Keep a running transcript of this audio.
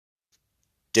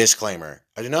Disclaimer: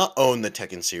 I do not own the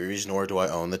Tekken series, nor do I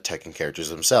own the Tekken characters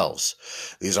themselves.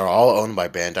 These are all owned by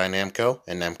Bandai Namco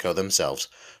and Namco themselves.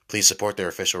 Please support their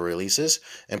official releases,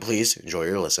 and please enjoy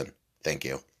your listen. Thank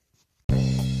you.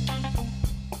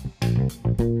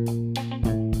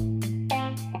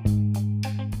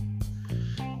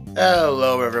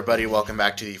 Hello everybody, welcome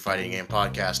back to the Fighting Game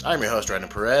Podcast. I'm your host, Ryan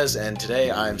Perez, and today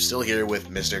I'm still here with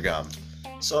Mr.Gum.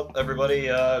 What's up, everybody?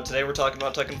 Today we're talking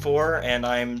about Tekken 4, and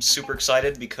I'm super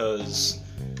excited because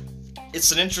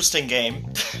it's an interesting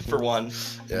game, for one.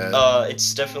 Yeah.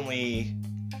 It's definitely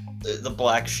the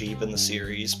black sheep in the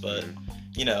series, but,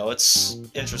 you know, it's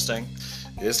interesting.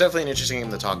 It's definitely an interesting game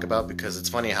to talk about because it's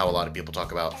funny how a lot of people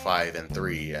talk about 5 and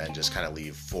 3 and just kind of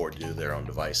leave 4 to do their own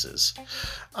devices.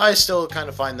 I still kind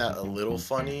of find that a little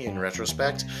funny in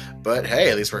retrospect, but hey,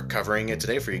 at least we're covering it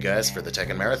today for you guys for the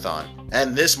Tekken Marathon.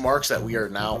 And this marks that we are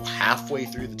now halfway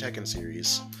through the Tekken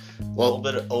series. Well, a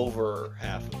little bit over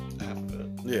half of it.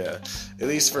 Yeah, at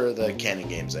least for the canon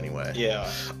games anyway.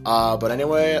 Yeah. But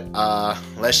anyway,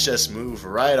 let's just move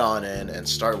right on in and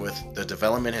start with the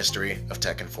development history of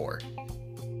Tekken 4.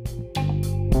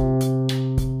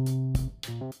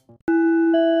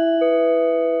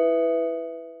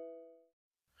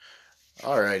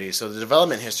 Alrighty, so the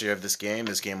development history of this game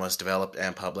was developed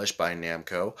and published by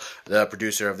Namco. The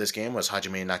producer of this game was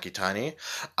Hajime Nakitani.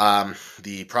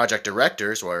 The project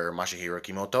directors were Masahiro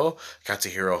Kimoto,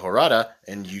 Katsuhiro Harada,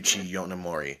 and Yuichi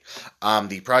Yonemori.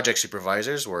 The project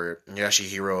supervisors were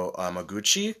Yashihiro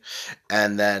Maguchi,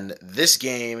 and then this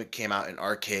game came out in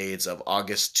arcades of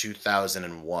August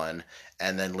 2001,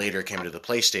 and then later came to the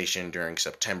PlayStation during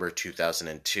September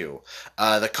 2002.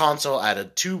 The console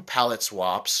added 2 palette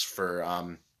swaps for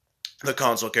the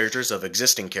console characters of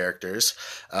existing characters.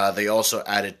 They also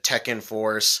added Tekken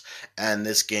Force, and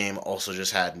this game also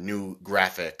just had new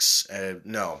graphics.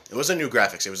 No, it wasn't new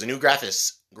graphics. It was a new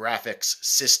graphics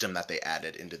system that they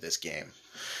added into this game,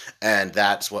 and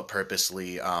that's what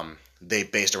purposely they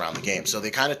based around the game. So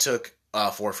they kind of took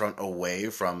forefront away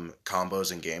from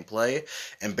combos and gameplay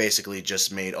and basically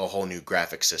just made a whole new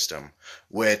graphic system,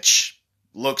 which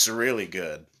looks really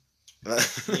good.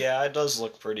 Yeah, it does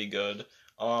look pretty good.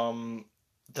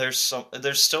 There's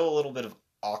still a little bit of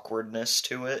awkwardness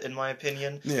to it, in my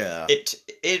opinion. Yeah.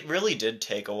 It really did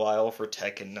take a while for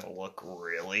Tekken to look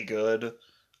really good.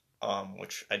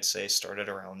 Which I'd say started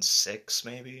around 6,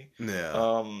 maybe.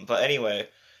 Yeah. But anyway,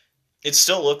 it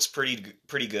still looks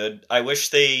pretty good. I wish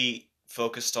they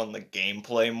focused on the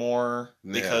gameplay more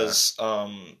because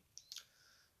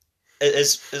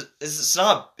this is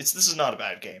not a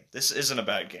bad game. This isn't a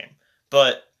bad game,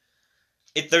 but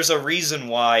there's a reason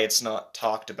why it's not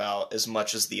talked about as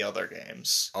much as the other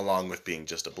games. Along with being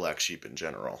just a black sheep in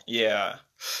general. Yeah.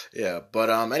 Yeah, but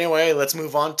anyway, let's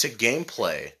move on to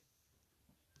gameplay.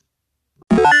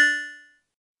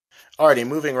 Alrighty,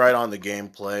 moving right on the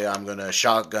gameplay, I'm going to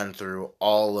shotgun through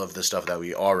all of the stuff that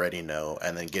we already know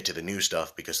and then get to the new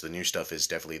stuff because the new stuff is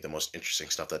definitely the most interesting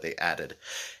stuff that they added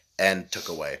and took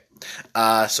away.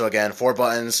 So again, 4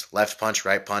 buttons: left punch,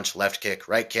 left kick,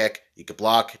 right kick. You can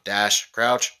block, dash,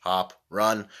 crouch, hop,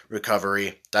 run,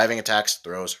 recovery, diving attacks,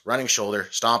 throws, running shoulder,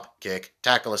 stomp, kick,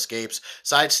 tackle, escapes,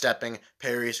 sidestepping,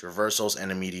 parries, reversals,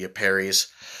 and immediate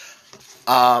parries.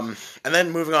 And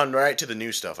then moving on right to the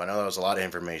new stuff. I know that was a lot of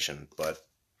information, but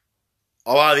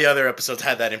a lot of the other episodes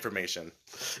had that information.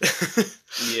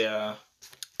 Yeah.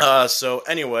 So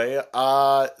anyway,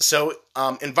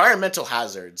 environmental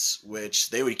hazards, which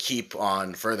they would keep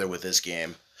on further with this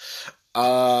game.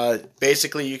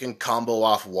 Basically you can combo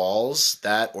off walls,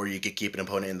 or you could keep an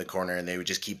opponent in the corner and they would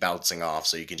just keep bouncing off,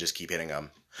 so you can just keep hitting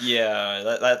them.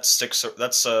 Yeah, that sticks.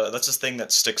 That's a thing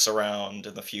that sticks around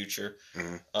in the future.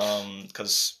 Mm-hmm.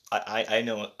 Because I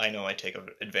know I take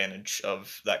advantage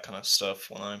of that kind of stuff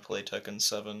when I play Tekken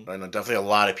 7. I know definitely a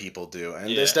lot of people do, and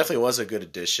this definitely was a good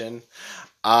addition.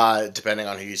 Depending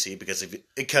on who you see,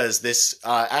 because this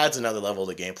adds another level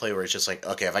to gameplay where it's just like,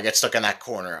 okay, if I get stuck in that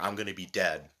corner, I'm gonna be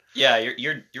dead. Yeah,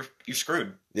 you're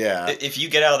screwed. Yeah. If you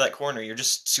get out of that corner, you're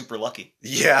just super lucky.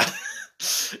 Yeah.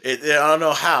 I don't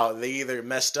know how. They either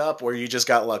messed up or you just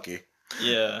got lucky.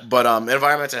 Yeah. But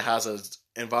environmental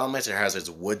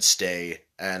hazards would stay,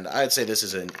 and I'd say this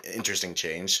is an interesting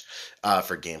change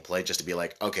for gameplay, just to be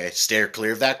like, okay, steer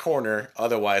clear of that corner,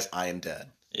 otherwise I am dead.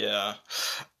 Yeah.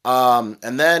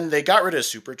 And then they got rid of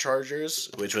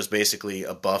superchargers, which was basically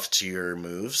a buff to your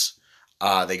moves.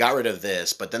 They got rid of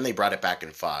this, but then they brought it back in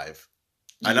 5.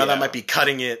 I know that might be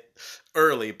cutting it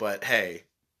early, but hey,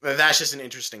 that's just an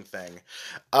interesting thing.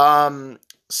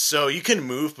 So you can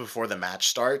move before the match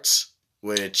starts,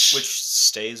 which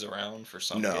stays around for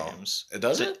some games. It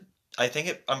does it?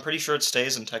 I'm pretty sure it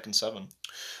stays in Tekken 7.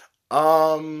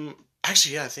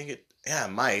 Actually, yeah, I think it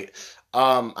might.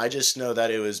 I just know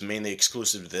that it was mainly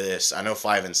exclusive to this. I know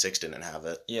 5 and 6 didn't have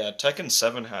it. Yeah, Tekken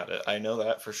 7 had it. I know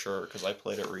that for sure because I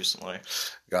played it recently.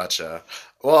 Gotcha.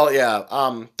 Well, yeah,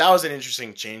 that was an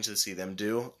interesting change to see them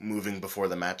do, moving before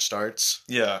the match starts.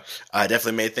 Yeah.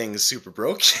 Definitely made things super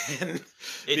broken.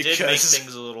 It did make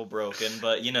things a little broken,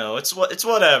 but it's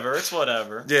whatever. It's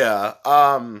whatever. Yeah.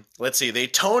 Let's see. They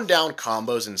toned down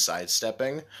combos and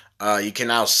sidestepping. You can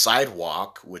now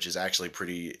sidewalk, which is actually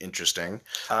pretty interesting.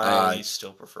 I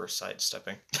still prefer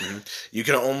sidestepping. You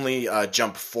can only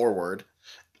jump forward.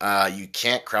 You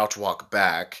can't crouch walk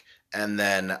back. And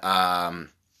then,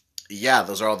 yeah,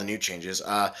 those are all the new changes.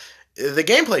 The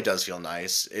gameplay does feel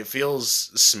nice. It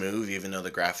feels smooth, even though the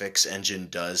graphics engine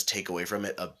does take away from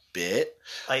it a bit.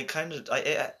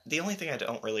 The only thing I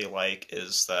don't really like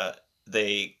is that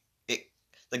the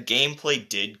gameplay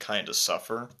did kind of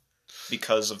suffer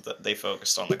because of they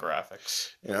focused on the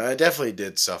graphics. It definitely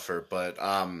did suffer, but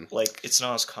it's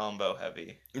not as combo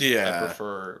heavy. Yeah, I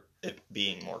prefer it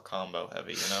being more combo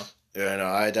heavy. Yeah, no,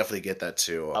 I definitely get that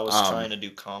too. I was trying to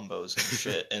do combos and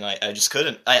shit, and I just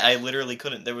couldn't. I literally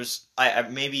couldn't. There was I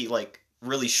maybe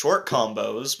really short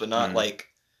combos, but not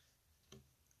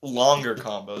longer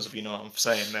combos, if you know what I'm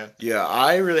saying, man. Yeah,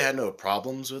 I really had no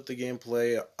problems with the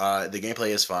gameplay. The gameplay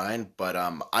is fine, but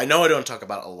I know I don't talk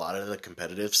about a lot of the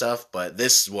competitive stuff, but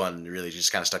this one really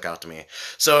just kind of stuck out to me.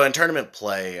 So in tournament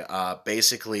play,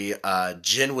 basically,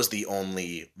 Jin was the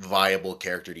only viable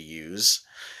character to use.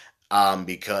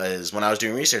 Because when I was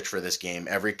doing research for this game,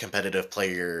 every competitive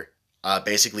player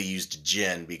basically used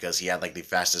Jin because he had the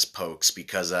fastest pokes.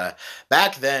 Because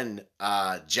back then,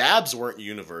 jabs weren't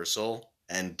universal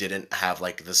and didn't have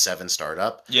the 7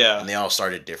 startup. Yeah, and they all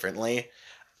started differently.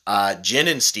 Jin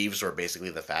and Steve's were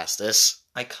basically the fastest.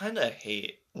 I kind of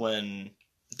hate when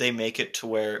they make it to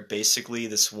where basically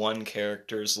this one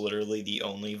character is literally the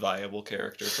only viable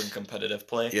character from competitive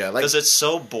play. Yeah, because it's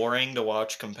so boring to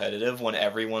watch competitive when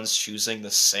everyone's choosing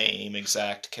the same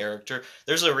exact character.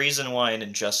 There's a reason why in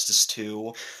Injustice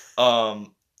 2,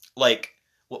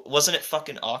 wasn't it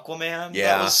fucking Aquaman?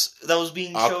 Yeah, that was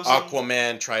being chosen.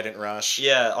 Aquaman Trident Rush.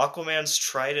 Yeah, Aquaman's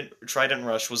Trident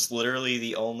Rush was literally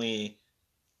the only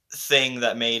thing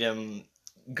that made him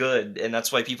good, and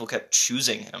that's why people kept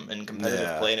choosing him in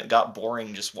competitive play, and it got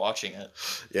boring just watching it.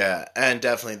 Yeah, and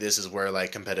definitely this is where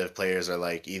competitive players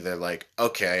are either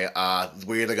okay,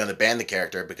 we're either going to ban the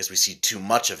character because we see too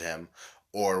much of him,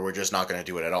 or we're just not going to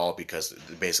do it at all because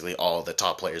basically all the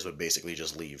top players would basically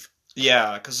just leave.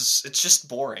 Yeah, because it's just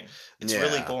boring. It's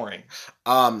really boring.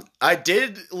 I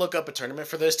did look up a tournament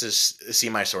for this to see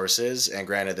my sources, and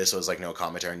granted, this was no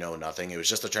commentary, no nothing. It was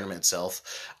just the tournament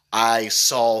itself. I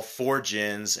saw 4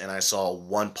 Jins, and I saw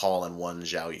 1 Paul and 1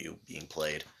 Zhao Yu being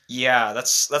played. Yeah,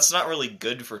 that's not really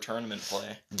good for tournament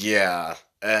play. Yeah,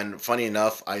 and funny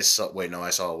enough, I saw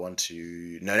 1,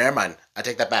 2... No, never mind. I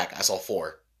take that back. I saw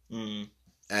 4. And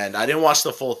I didn't watch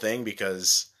the full thing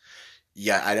because...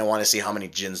 Yeah, I didn't want to see how many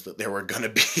Jins that there were gonna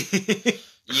be.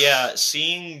 Yeah,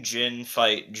 seeing Jin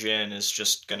fight Jin is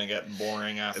just gonna get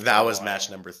boring after that was match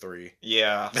number 3.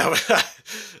 Yeah.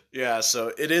 Yeah,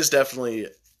 so it is definitely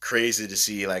crazy to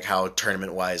see how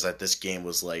tournament-wise this game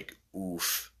was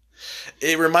oof.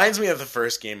 It reminds me of the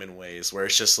first game in ways where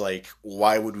it's just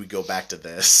why would we go back to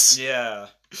this? Yeah.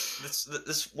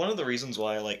 This one of the reasons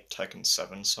why I like Tekken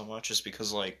 7 so much is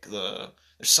because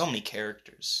there's so many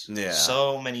characters. Yeah.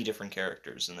 So many different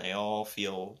characters, and they all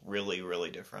feel really, really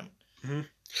different. Mm-hmm.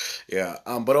 Yeah,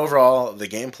 but overall, the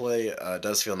gameplay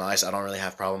does feel nice. I don't really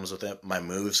have problems with it. My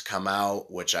moves come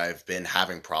out, which I've been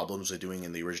having problems with doing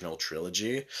in the original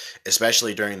trilogy,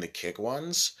 especially during the kick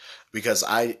ones, because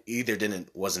I either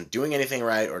wasn't doing anything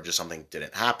right or just something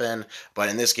didn't happen. But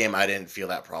in this game, I didn't feel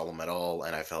that problem at all,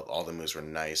 and I felt all the moves were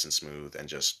nice and smooth and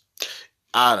just...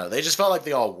 I don't know. They just felt like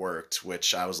they all worked,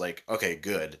 which I was okay,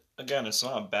 good. Again, it's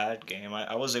not a bad game.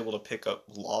 I was able to pick up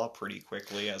Law pretty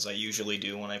quickly, as I usually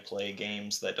do when I play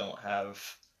games that don't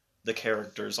have the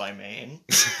characters I main.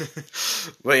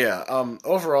 But yeah,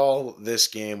 overall, this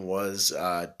game was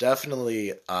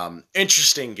definitely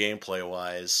interesting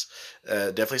gameplay-wise.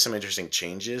 Definitely some interesting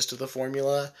changes to the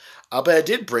formula. But it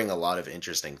did bring a lot of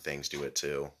interesting things to it,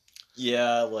 too.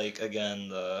 Yeah, again,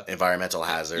 the... Environmental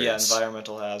hazards. Yeah,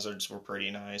 environmental hazards were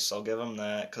pretty nice. I'll give them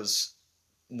that, because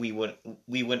we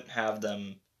wouldn't have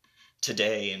them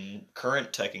today in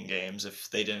current Tekken games if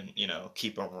they didn't,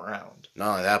 keep them around.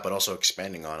 Not only that, but also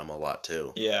expanding on them a lot,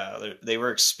 too. Yeah, they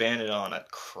were expanded on a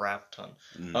crap ton.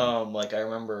 I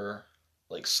remember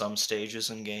like some stages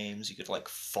in games you could like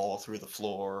fall through the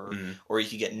floor, Mhm. or you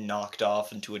could get knocked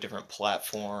off into a different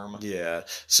platform. Yeah,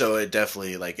 so it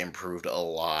definitely like improved a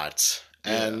lot.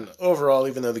 Yeah. And overall,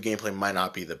 even though the gameplay might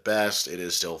not be the best, it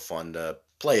is still fun to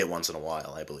play it once in a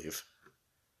while, I believe.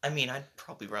 I mean, I'd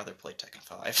probably rather play Tekken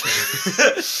 5.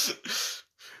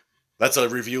 That's a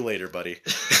review later, buddy.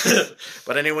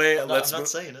 But anyway, I'm not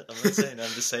saying it. I'm not saying it.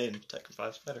 I'm just saying Tekken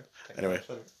 5's better. Anyway. 5's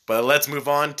better. But let's move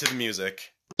on to the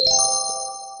music.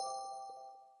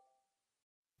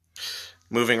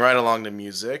 Moving right along to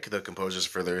music, the composers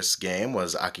for this game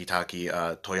was Akitaki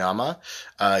Toyama,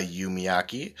 Yu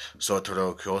Miyake,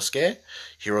 Sotoro Kyosuke,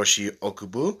 Hiroshi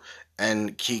Okubu,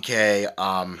 and Kike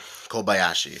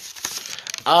Kobayashi.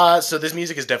 So this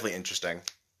music is definitely interesting.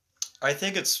 I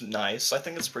think it's nice. I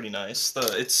think it's pretty nice.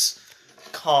 It's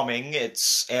calming.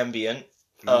 It's ambient.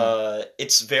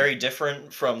 It's very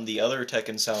different from the other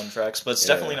Tekken soundtracks, but it's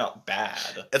definitely not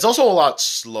bad. It's also a lot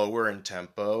slower in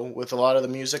tempo with a lot of the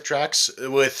music tracks,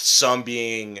 with some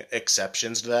being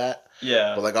exceptions to that.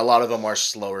 Yeah. But like a lot of them are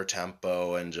slower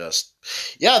tempo and just,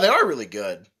 yeah, they are really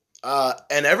good.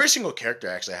 And every single character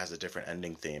actually has a different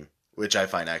ending theme, which I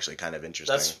find actually kind of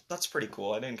interesting. That's pretty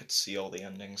cool. I didn't get to see all the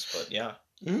endings, but yeah.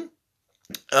 Mm-hmm.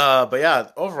 But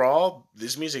yeah, overall,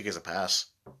 this music is a pass.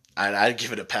 I'd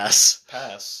give it a pass.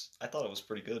 Pass. I thought it was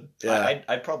pretty good. Yeah.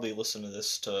 I'd probably listen to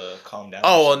this to calm down.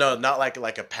 Oh, well, no, not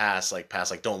like a pass, like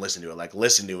don't listen to it. Like,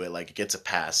 listen to it, like it gets a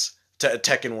pass.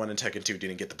 Tekken 1 and Tekken 2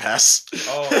 didn't get the pass.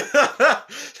 Oh.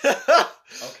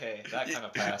 Okay, that kind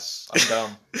of pass. I'm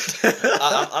dumb.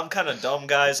 I'm kind of dumb,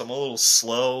 guys. I'm a little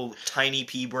slow, tiny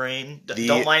pea brain.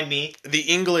 Don't mind me. The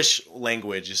English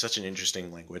language is such an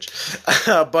interesting language.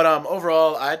 But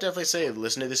overall, I'd definitely say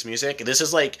listen to this music. This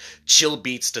is like chill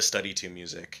beats to study to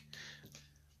music.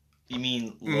 You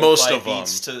mean most of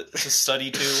beats to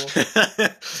study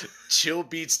to? Chill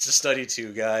beats to study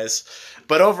to, guys.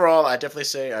 But overall, I definitely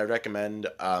say I recommend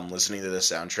listening to this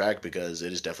soundtrack because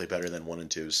it is definitely better than 1 and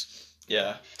 2's.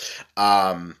 Yeah.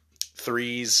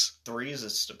 3's. 3's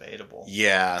is debatable.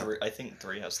 Yeah. I think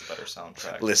 3 has the better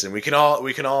soundtrack. Listen, we can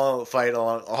all fight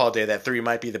all day that 3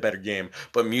 might be the better game,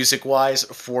 but music wise,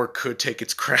 4 could take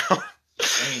its crown.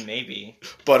 I mean, maybe.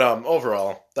 But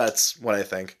overall, that's what I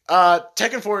think.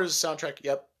 Tekken 4's soundtrack,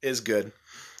 yep, is good.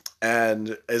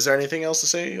 And is there anything else to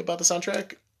say about the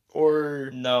soundtrack?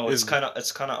 Or no, it's kind of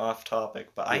off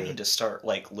topic, but yeah. I need to start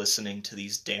like listening to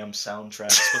these damn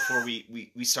soundtracks before we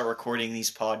start recording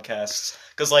these podcasts.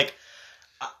 Because like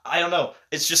I don't know,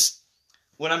 it's just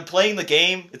when I'm playing the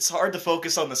game, it's hard to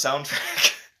focus on the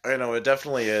soundtrack. I know it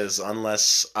definitely is,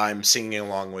 unless I'm singing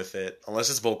along with it. Unless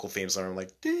it's vocal themes, and I'm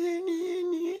like,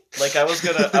 like I was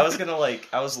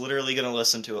literally gonna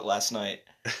listen to it last night,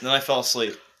 and then I fell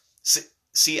asleep.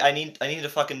 See, I need to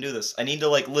fucking do this. I need to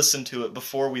like listen to it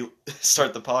before we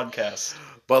start the podcast.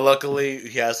 But luckily,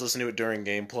 he has listened to it during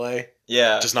gameplay.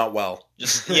 Yeah, just not well.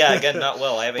 Again, not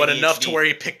well. I have but ADHD. Enough to where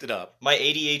he picked it up. My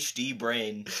ADHD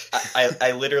brain,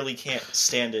 I literally can't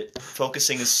stand it.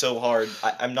 Focusing is so hard.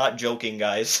 I'm not joking,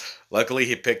 guys. Luckily,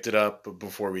 he picked it up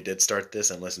before we did start this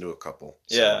and listened to a couple.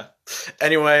 So. Yeah.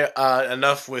 Anyway,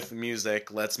 enough with music.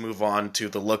 Let's move on to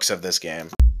the looks of this game.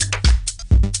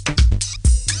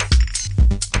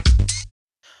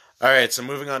 Alright, so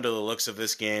moving on to the looks of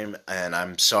this game, and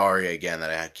I'm sorry again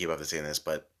that I keep up saying this,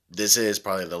 but this is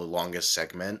probably the longest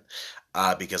segment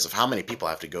because of how many people I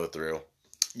have to go through.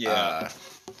 Yeah.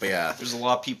 But yeah. There's a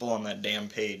lot of people on that damn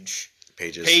page.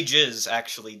 Pages,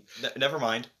 actually. Never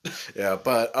mind. Yeah,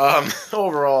 but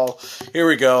overall, here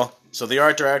we go. So the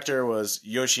art director was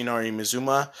Yoshinori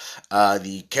Mizuma.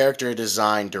 The character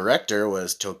design director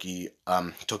was Tokiyuji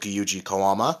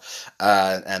Kawama.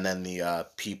 And then the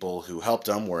people who helped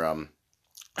him were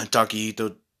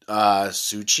Takehito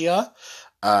Tsuchiya,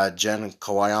 Jen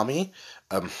Kawayami,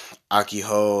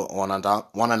 Akiho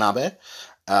Wananabe,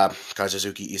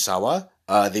 Kazuzuki Isawa.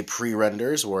 The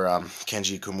pre-renders were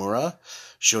Kenji Kimura,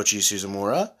 Shochi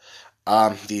Suzumura.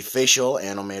 The facial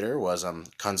animator was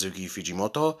Kanzuki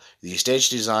Fujimoto. The stage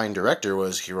design director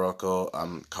was Hiroko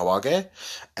Kawage.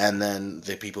 And then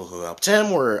the people who helped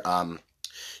him were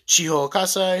Chiho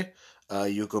Kasai,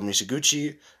 Yuko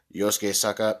Misaguchi, Yosuke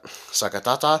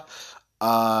Sakatata,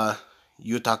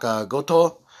 Yutaka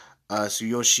Goto,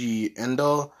 Tsuyoshi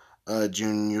Endo,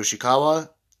 Jun Yoshikawa,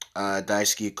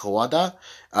 Daisuke Kawada.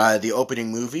 The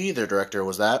opening movie, the director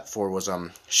was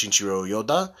Shinichiro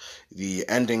Yoda. The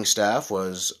ending staff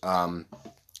was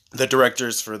the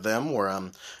directors for them were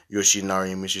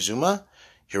Yoshinari Mishizuma,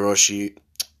 Hiroshi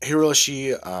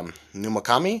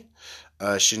Numakami,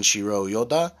 Shinichiro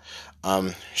Yoda,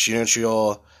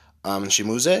 Shinichiro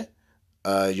Shimizu,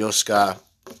 Yosuka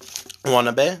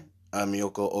Wanabe,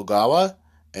 Miyoko Ogawa,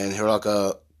 and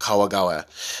Hiroka Kawagawa.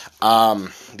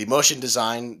 The motion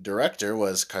design director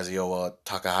was Kazuo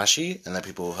Takahashi, and the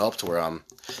people who helped were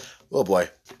oh boy,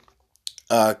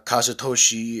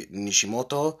 Kazutoshi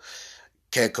Nishimoto,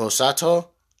 Keiko Sato,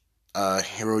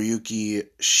 Hiroyuki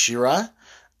Shira,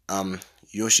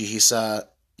 Yoshihisa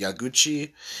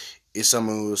Yaguchi,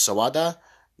 Isamu Sawada,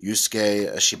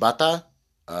 Yusuke Shibata,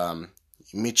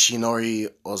 Michinori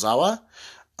Ozawa,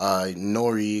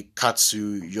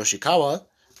 Norikatsu Yoshikawa,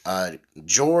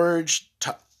 George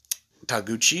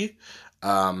Taguchi,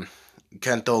 Kento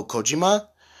Kojima,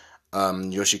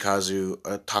 Yoshikazu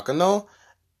Takano,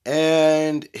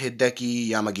 and Hideki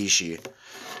Yamagishi.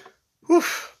 Whew,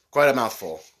 quite a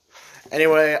mouthful.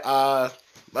 Anyway,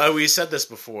 we said this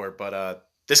before, but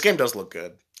this game does look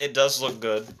good. It does look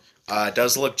good. It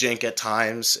does look jank at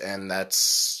times, and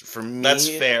that's, for me... That's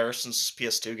fair, since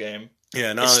it's a PS2 game.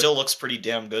 Yeah, no... It still looks pretty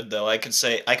damn good, though. I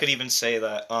could even say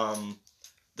that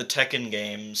the Tekken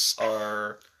games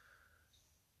are...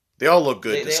 They all look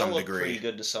good to some degree. They all look pretty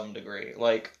good to some degree.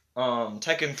 Like,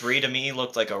 Tekken 3 to me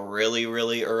looked like a really,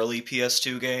 really early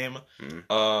PS2 game.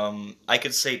 I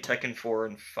could say Tekken 4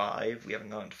 and 5. We haven't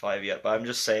gotten to 5 yet, but I'm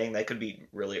just saying they could be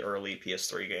really early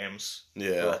PS3 games.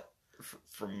 Yeah.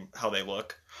 From how they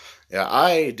look. Yeah,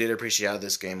 I did appreciate how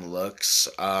this game looks.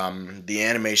 The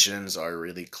animations are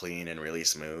really clean and really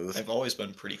smooth. They've always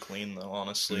been pretty clean, though,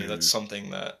 honestly. That's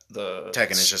something that the...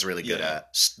 Tekken is just really good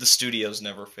at. The studios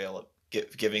never fail at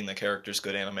giving the characters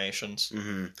good animations.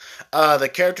 The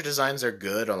character designs are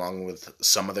good, along with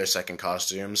some of their second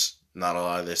costumes. Not a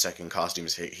lot of their second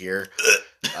costumes hit here.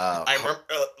 I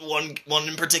remember one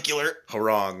in particular.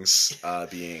 Harong's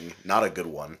being not a good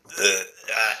one.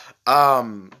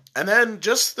 And then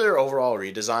just their overall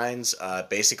redesigns,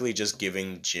 basically just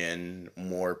giving Jin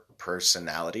more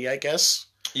personality, I guess.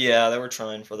 Yeah, they were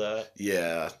trying for that.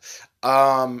 Yeah.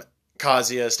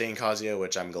 Kazuya staying Kazuya,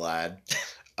 which I'm glad.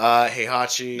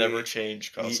 Heihachi... Never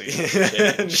change,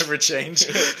 Kazuya. Never change.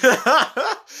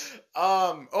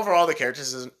 Overall, the character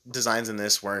designs in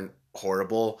this weren't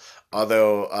horrible,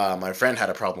 although my friend had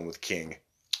a problem with King.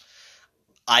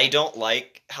 I don't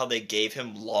like how they gave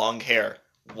him long hair.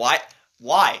 Why?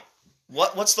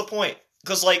 What's the point?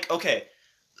 Because, like, okay,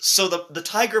 so the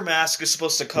tiger mask is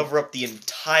supposed to cover up the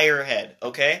entire head,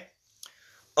 okay?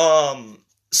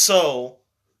 So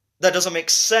that doesn't make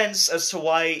sense as to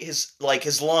why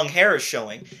his long hair is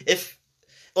showing.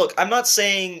 Look, I'm not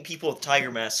saying people with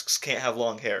tiger masks can't have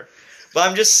long hair, but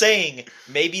I'm just saying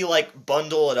maybe, like,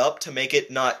 bundle it up to make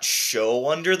it not show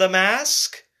under the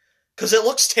mask, because it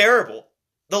looks terrible.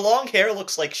 The long hair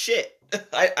looks like shit.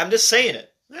 I'm just saying it.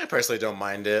 I personally don't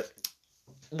mind it.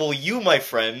 Well, you, my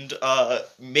friend,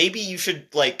 maybe you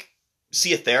should, like,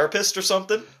 see a therapist or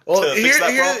something to fix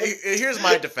that problem. Here's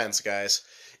my defense, guys.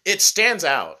 It stands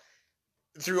out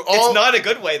through all. It's not a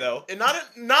good way, though.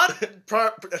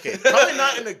 Okay, probably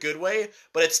not in a good way,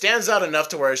 but it stands out enough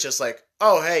to where it's just like,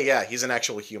 oh, hey, yeah, he's an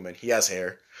actual human. He has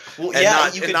hair. Well, and yeah,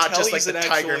 you could not just like the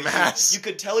tiger mask. You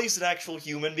could tell he's an actual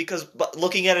human because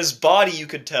looking at his body, you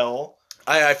could tell.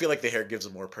 I feel like the hair gives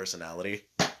him more personality.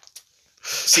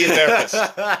 See a therapist.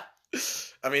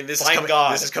 I mean, this is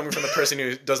coming from the person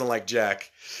who doesn't like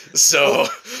Jack. So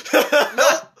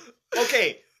no,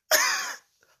 okay.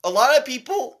 A lot of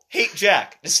people hate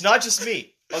Jack. It's not just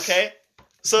me. Okay,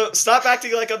 so stop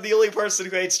acting like I'm the only person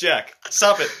who hates Jack.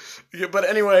 Stop it. Yeah, but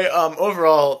anyway,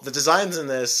 overall, the designs in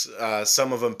this,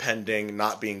 some of them pending,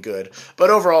 not being good. But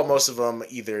overall, most of them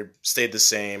either stayed the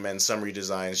same, and some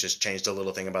redesigns just changed a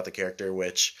little thing about the character,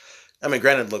 which, I mean,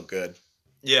 granted, looked good.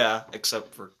 Yeah,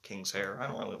 except for King's hair. I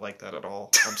don't really like that at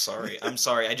all. I'm sorry.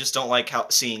 I just don't like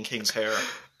seeing King's hair.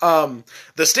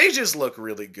 The stages look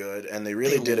really good, and they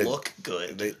look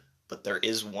good. But there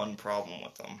is one problem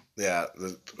with them. Yeah,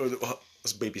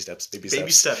 baby steps. Baby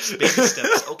steps.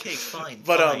 Okay, fine.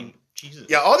 But fine. Jesus.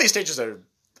 Yeah, all these stages are.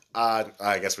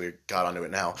 I guess we got onto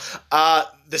it now.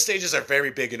 The stages are very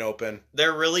big and open.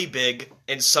 They're really big,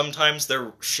 and sometimes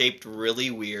they're shaped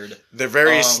really weird. They're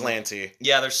very slanty.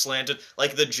 Yeah, they're slanted.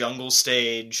 Like the jungle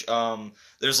stage.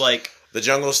 There's like the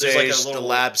jungle stage, the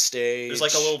lab stage. There's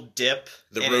like a little dip.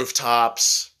 The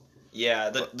rooftops. Yeah,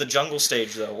 the jungle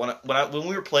stage though. When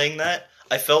we were playing that,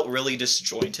 I felt really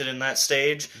disjointed in that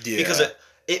stage because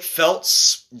it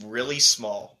felt really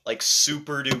small, like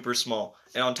super duper small.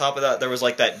 And on top of that, there was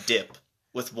like that dip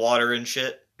with water and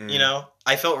shit. You know,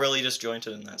 I felt really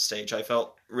disjointed in that stage. I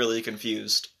felt really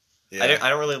confused. Yeah. I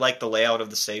don't really like the layout of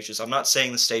the stages. I'm not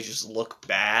saying the stages look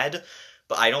bad,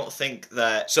 but I don't think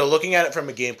that. So looking at it from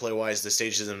a gameplay wise, the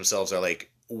stages themselves are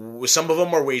like some of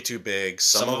them are way too big.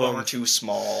 Some of them are too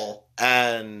small.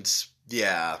 And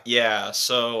Yeah. Yeah,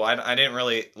 so I didn't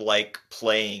really like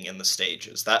playing in the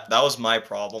stages. That was my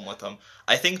problem with them.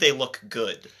 I think they look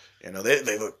good.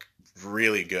 They look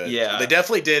really good. They Yeah.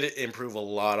 definitely did improve a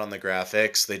lot on the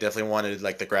graphics. They definitely wanted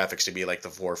like the graphics to be like the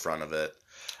forefront of it.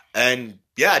 And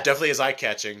yeah, it definitely is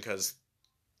eye-catching because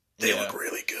they look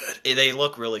really good. They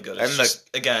look really good. It's just,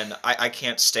 again, I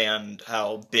can't stand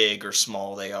how big or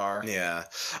small they are. Yeah.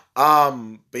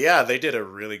 But yeah, they did a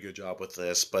really good job with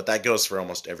this, but that goes for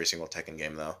almost every single Tekken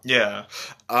game though. Yeah.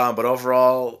 But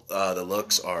overall, the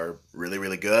looks are really,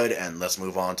 really good, and let's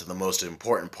move on to the most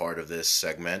important part of this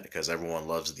segment, because everyone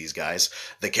loves these guys,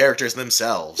 the characters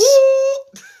themselves. Woo!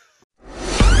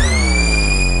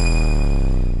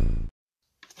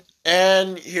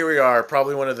 And here we are,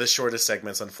 probably one of the shortest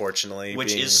segments, unfortunately.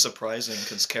 Which is surprising,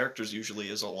 because characters usually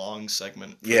is a long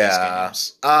segment for these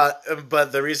games.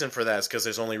 But the reason for that is because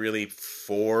there's only really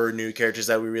 4 new characters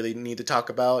that we really need to talk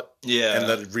about. Yeah. And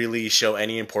that really show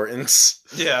any importance.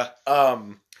 Yeah.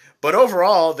 But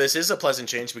overall, this is a pleasant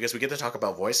change because we get to talk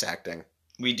about voice acting.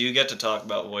 We do get to talk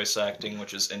about voice acting,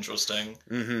 which is interesting.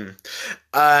 Mm-hmm.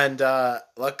 And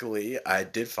luckily, I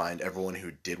did find everyone who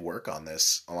did work on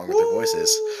this, along with their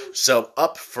voices. So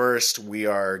up first, we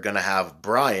are going to have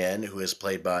Brian, who is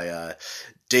played by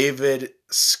David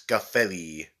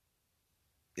Scafelli.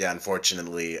 Yeah,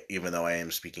 unfortunately, even though I am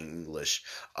speaking English,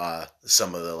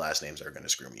 some of the last names are going to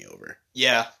screw me over.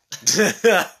 Yeah.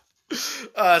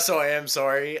 So I am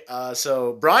sorry.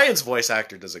 So Brian's voice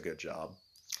actor does a good job.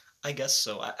 I guess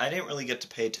so. I didn't really get to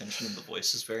pay attention to the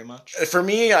voices very much. For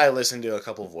me, I listened to a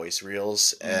couple voice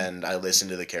reels, and I listened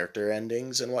to the character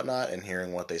endings and whatnot, and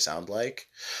hearing what they sound like.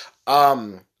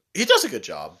 He does a good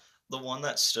job. The one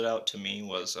that stood out to me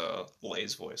was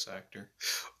Lay's voice actor.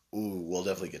 Ooh, we'll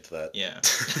definitely get to that. Yeah.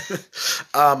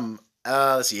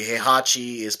 Let's see.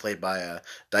 Heihachi is played by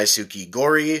Daisuke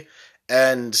Gori,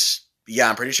 and yeah,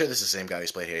 I'm pretty sure this is the same guy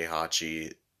who's played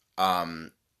Heihachi.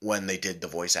 When they did the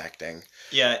voice acting.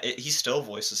 Yeah, he still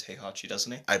voices Heihachi,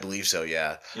 doesn't he? I believe so,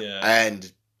 yeah. Yeah.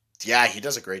 And yeah, he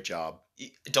does a great job.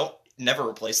 Never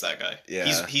replace that guy.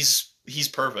 Yeah. He's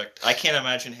perfect. I can't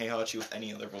imagine Heihachi with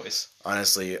any other voice.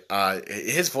 Honestly,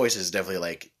 his voice is definitely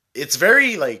like, it's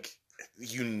very like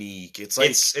unique. It's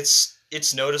like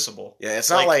it's noticeable. Yeah, it's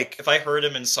not like if I heard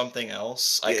him in something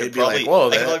else, I could probably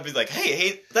be like,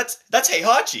 hey, that's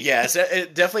Heihachi. Yeah,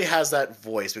 it definitely has that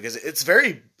voice because it's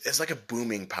like a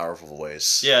booming, powerful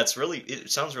voice. Yeah, it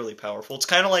sounds really powerful. It's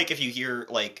kind of like if you hear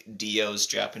like Dio's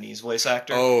Japanese voice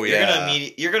actor. Oh yeah,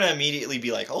 you're gonna immediately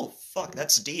be like, oh fuck,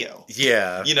 that's Dio.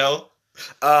 Yeah, you know.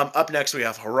 Up next we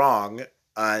have Harong,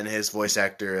 and his voice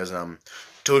actor is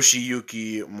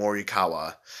Toshiyuki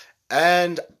Morikawa,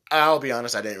 and I'll be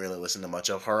honest, I didn't really listen to much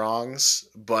of Harong's,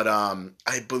 but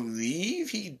I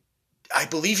believe he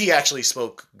actually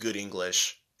spoke good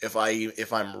English.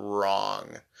 If I'm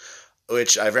wrong,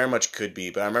 which I very much could be,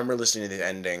 but I remember listening to the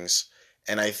endings,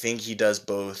 and I think he does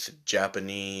both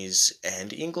Japanese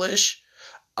and English.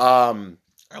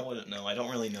 I wouldn't know. I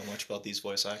don't really know much about these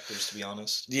voice actors, to be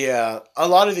honest. Yeah, a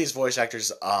lot of these voice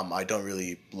actors, I don't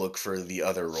really look for the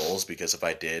other roles, because if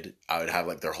I did, I would have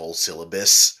like their whole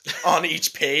syllabus on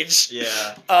each page.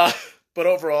 Yeah. But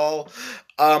overall,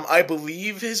 I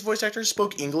believe his voice actor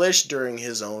spoke English during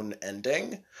his own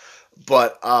ending,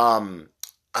 but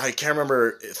I can't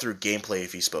remember through gameplay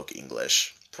if he spoke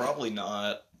English. Probably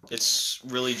not. It's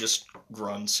really just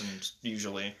grunts and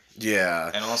usually.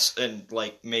 Yeah. And also, and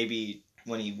like maybe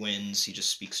when he wins, he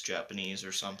just speaks Japanese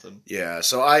or something. Yeah,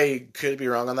 so I could be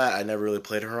wrong on that. I never really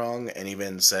played Harong, and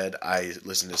even said I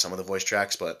listened to some of the voice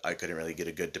tracks, but I couldn't really get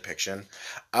a good depiction.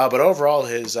 But overall,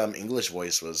 his English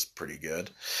voice was pretty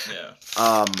good.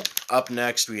 Yeah. Up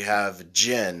next, we have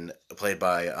Jin, played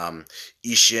by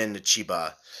Ishin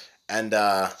Chiba. And,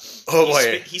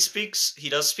 he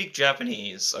does speak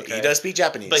Japanese, okay? He does speak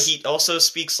Japanese. But he also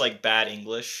speaks, like, bad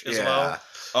English as well.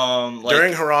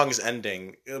 During Harong's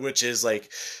ending, which is,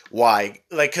 like, why?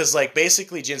 Like, because, like,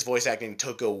 basically Jin's voice acting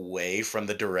took away from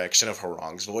the direction of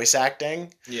Harong's voice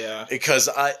acting. Yeah. Because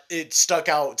it stuck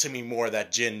out to me more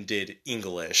that Jin did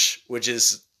English, which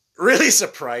is really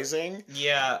surprising.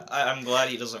 Yeah, I'm glad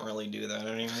he doesn't really do that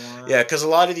anymore. Yeah, because a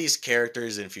lot of these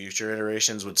characters in future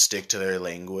iterations would stick to their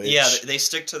language. Yeah, they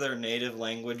stick to their native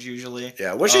language usually.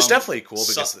 Yeah, which is definitely cool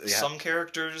because some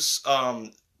characters,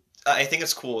 I think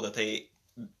it's cool that they,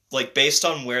 like, based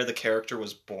on where the character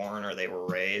was born or they were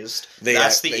raised,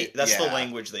 that's the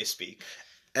language they speak.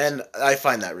 And I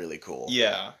find that really cool.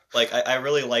 Yeah, like I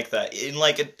really like that. In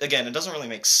like again, it doesn't really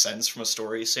make sense from a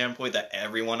story standpoint that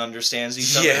everyone understands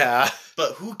each other. Yeah,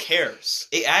 but who cares?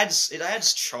 It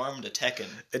adds charm to Tekken.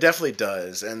 it definitely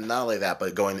does, and not only that,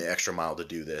 but going the extra mile to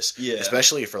do this, Yeah,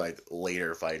 especially for like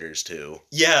later fighters too.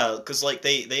 Yeah, because like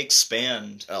they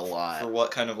expand A lot for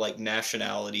what kind of like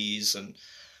nationalities and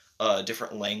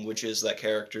different languages that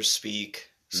characters speak.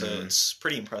 So it's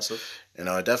pretty impressive. You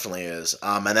know, it definitely is.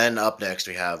 And then up next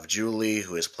we have Julie,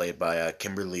 who is played by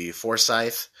Kimberly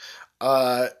Forsyth.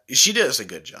 She does a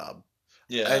good job.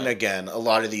 Yeah. And again, a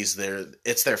lot of these,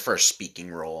 it's their first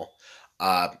speaking role.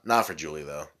 Not for Julie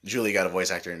though. Julie got a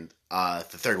voice actor in the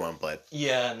third one, but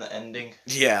yeah, and the ending.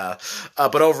 Yeah,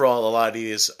 but overall, a lot of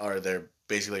these are their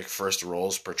basically first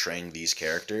roles portraying these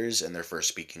characters and their first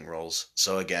speaking roles.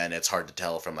 So again, it's hard to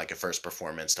tell from like a first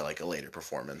performance to like a later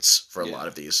performance for a lot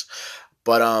of these.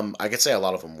 But I could say a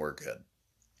lot of them were good.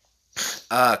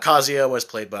 Kazuya was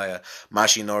played by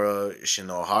Mashinoro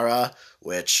Shinohara,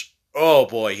 which, oh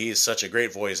boy, he's such a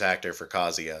great voice actor for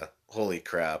Kazuya. Holy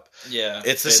crap. Yeah.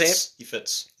 It's the same. He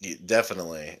fits.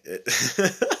 Definitely.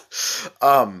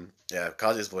 Yeah,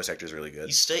 Kazuya's voice actor is really good.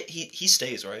 He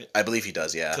stays, right? I believe he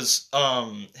does, yeah. Because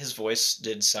his voice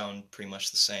did sound pretty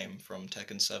much the same from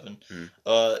Tekken 7.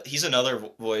 He's another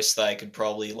voice that I could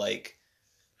probably like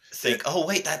think, oh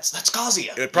wait, that's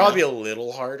Kazuya. It would probably be a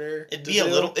little harder.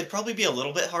 It'd probably be a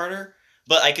little bit harder,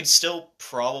 but I could still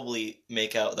probably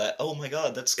make out that, oh my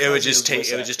god, that's Kazuya's It would just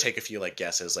voice take a few like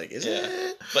guesses, like is Yeah.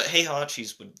 it? But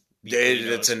Heihachi's would be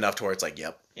It's enough to where it's like,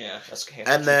 yep. Yeah, that's Heihachi.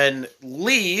 And then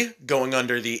Lee, going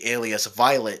under the alias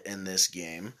Violet in this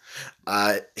game,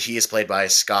 he is played by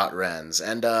Scott Renz,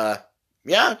 and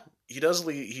yeah, he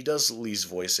does Lee's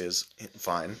voices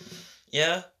fine.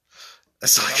 Yeah.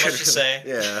 That's all Not much to say.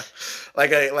 Yeah,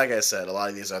 like I said, a lot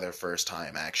of these are their first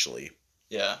time actually.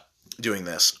 Yeah. Doing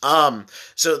this.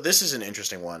 So this is an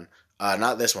interesting one.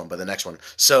 Not this one, but the next one.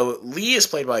 So Lee is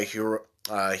played by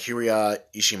Hiria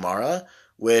Ishimura,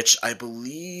 which I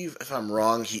believe, if I'm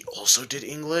wrong, he also did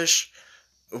English.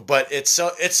 But it's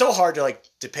so hard to like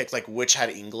depict like which had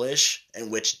English and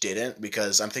which didn't,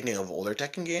 because I'm thinking of older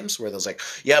Tekken games where there's like,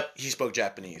 yep, he spoke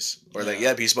Japanese, or like,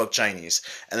 yep, he spoke Chinese,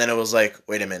 and then it was like,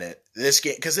 wait a minute, this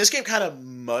game kind of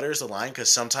mutters the line, because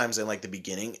sometimes in like the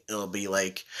beginning it'll be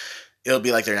like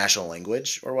their national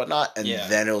language or whatnot, and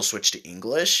then it'll switch to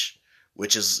English,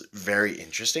 which is very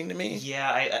interesting to me.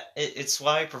 Yeah, it's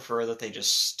why I prefer that they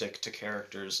just stick to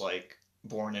characters like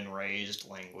born and raised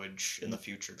language in the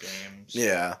future games.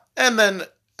 Yeah, and then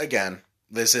again,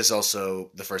 this is also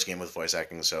the first game with voice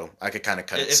acting, so I could kind of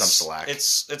cut some slack.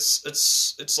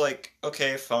 It's like,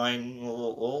 okay, fine,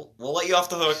 we'll let you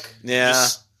off the hook. Yeah,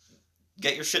 just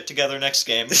get your shit together next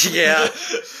game. Yeah.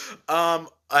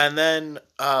 And then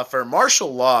for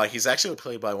martial law, he's actually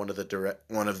played by one of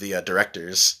the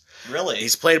directors. Really?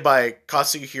 He's played by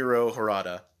Katsuhiro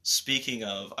Harada. Speaking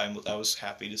of, I was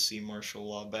happy to see martial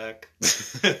law back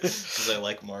because I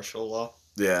like martial law.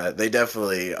 Yeah, they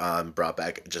definitely brought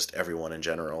back just everyone in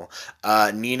general.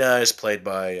 Nina is played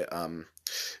by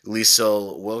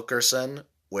Liesl Wilkerson,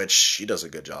 which she does a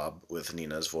good job with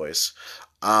Nina's voice.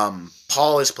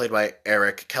 Paul is played by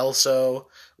Eric Kelso,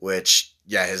 which,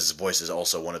 yeah, his voice is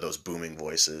also one of those booming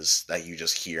voices that you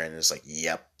just hear and it's like,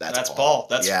 yep, that's Paul.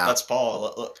 That's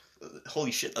Paul. Look,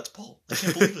 holy shit, that's Paul. I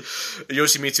can't believe it.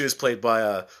 Yoshimitsu is played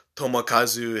by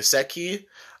Tomokazu Seki.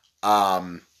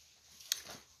 I'm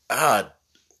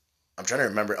trying to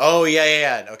remember. Oh,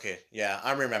 yeah. Okay, yeah,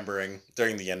 I'm remembering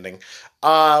during the ending.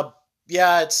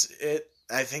 Yeah,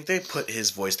 I think they put his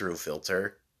voice through a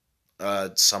filter,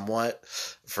 somewhat,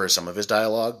 for some of his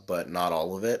dialogue, but not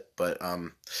all of it. But,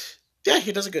 yeah,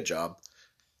 he does a good job.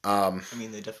 I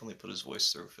mean, they definitely put his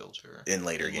voice through a filter. In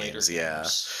later games, yeah.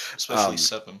 Especially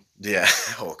 7. Yeah,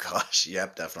 oh gosh,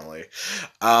 yep, definitely.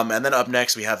 And then up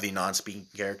next, we have the non-speaking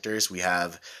characters. We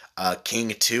have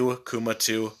King 2, Kuma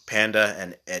 2, Panda,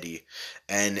 and Eddie.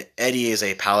 And Eddie is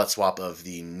a palette swap of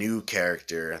the new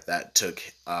character that took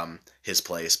his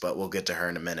place, but we'll get to her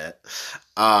in a minute.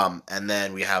 And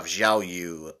then we have Xiao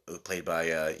Yu, played by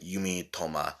Yumi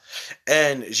Toma.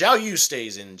 And Xiao Yu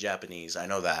stays in Japanese, I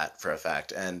know that for a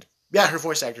fact. And yeah, her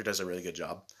voice actor does a really good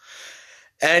job.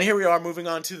 And here we are moving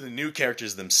on to the new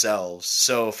characters themselves.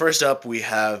 So first up, we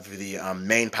have the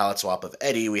main palette swap of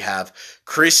Eddie. We have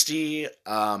Christy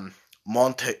Montiero,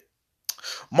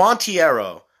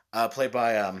 played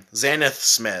by Xanath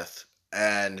Smith.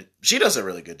 And she does a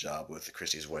really good job with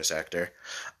Christy's voice actor.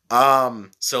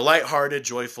 So lighthearted,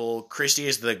 joyful. Christy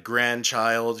is the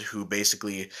grandchild who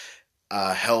basically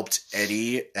helped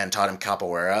Eddie and taught him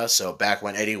capoeira. So back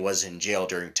when Eddie was in jail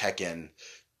during Tekken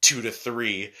 2 to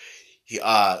 3,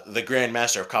 the Grand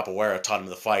Master of Capoeira taught him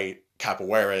to fight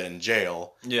Capoeira in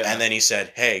jail. Yeah. And then he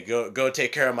said, "Hey, go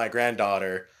take care of my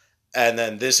granddaughter." And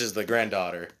then this is the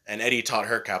granddaughter, and Eddie taught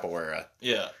her Capoeira.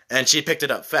 Yeah. And she picked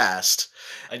it up fast.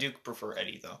 I do prefer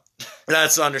Eddie, though.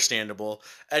 That's understandable.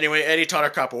 Anyway, Eddie taught her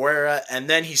Capoeira, and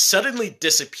then he suddenly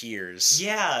disappears.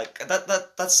 Yeah,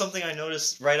 that's something I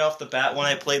noticed right off the bat when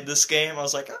I played this game. I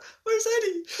was like, where's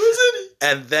Eddie? Where's Eddie?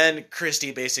 And then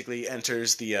Christy basically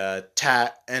enters the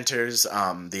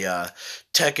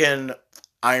Tekken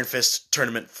Iron Fist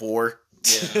Tournament 4.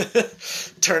 Yeah.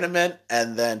 Tournament,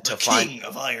 and then to find King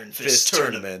of Iron Fist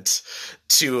tournament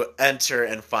to enter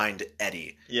and find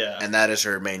Eddie. Yeah. And that is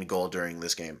her main goal during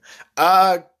this game.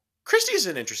 Christy's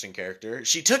an interesting character.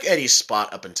 She took Eddie's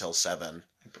spot up until 7.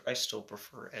 I still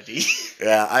prefer Eddie.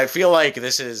 Yeah, I feel like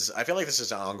this is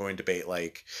an ongoing debate.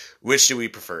 Like, which do we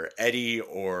prefer, Eddie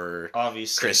or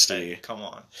obviously Christy? Eddie. Come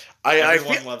on,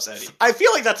 Everyone loves Eddie. I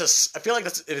feel like this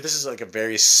is like a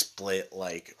very split.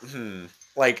 Like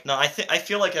no, I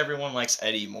feel like everyone likes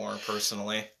Eddie more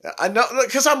personally. I know,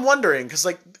 because I'm wondering,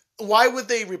 why would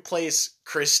they replace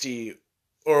Christy,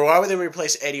 or why would they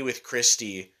replace Eddie with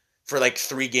Christy for like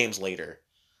 3 games later?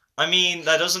 I mean,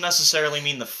 that doesn't necessarily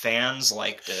mean the fans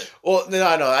liked it. Well, no,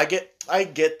 I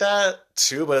get that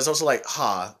too, but it's also like,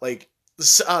 I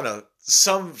don't know,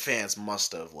 some fans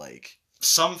must have like.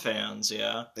 Some fans,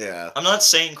 yeah. Yeah. I'm not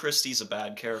saying Christy's a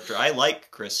bad character. I like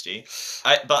Christy,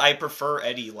 but I prefer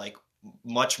Eddie like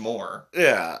much more.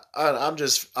 Yeah, I'm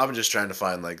just trying to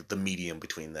find like the medium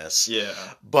between this. Yeah.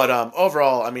 But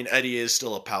overall, I mean, Eddie is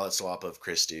still a palette swap of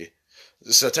Christy,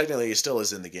 so technically he still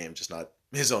is in the game, just not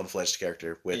his own fledged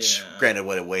character. Which, granted,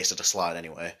 would have wasted a slot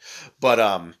anyway. But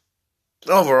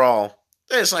overall,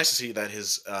 it's nice to see that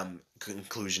his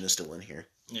conclusion is still in here.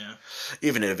 Yeah.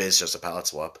 Even if it's just a palette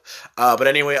swap. But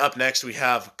anyway, up next we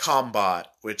have Combat,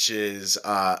 which is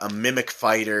a mimic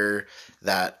fighter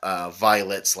that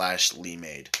Violet/Lee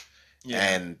made. Yeah.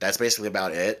 And that's basically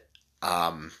about it.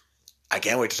 I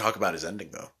can't wait to talk about his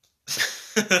ending, though.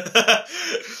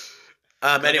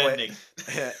 Anyway,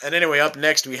 anyway, up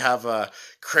next we have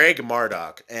Craig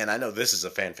Marduk, and I know this is a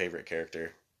fan favorite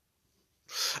character.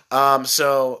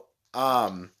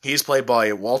 He's played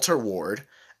by Walter Ward.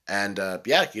 And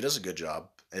yeah, he does a good job.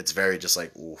 It's very just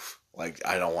like, oof, like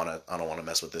I don't want to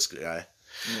mess with this guy.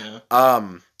 Yeah.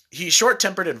 He's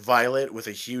short-tempered and violent with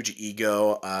a huge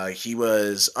ego. He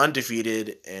was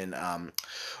undefeated in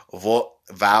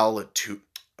Val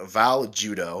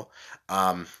Judo,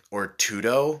 or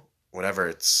Tudo, whatever.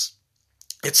 It's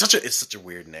such a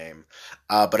weird name.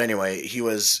 But anyway, he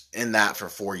was in that for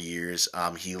 4 years.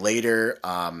 He later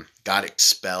got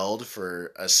expelled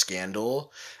for a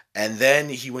scandal. And then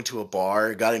he went to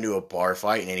got into a bar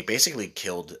fight, and he basically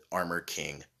killed Armor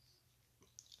King.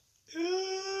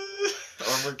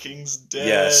 Armor King's dead.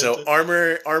 Yeah, so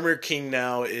Armor King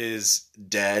now is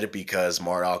dead because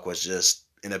Marduk was just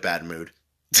in a bad mood,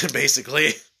 basically.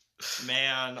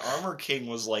 Man, Armor King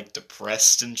was like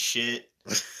depressed and shit.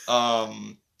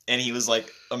 And he was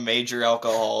like a major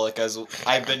alcoholic, as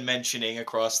I've been mentioning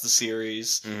across the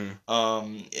series.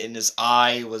 Mm-hmm. And his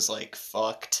eye was like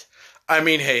fucked. I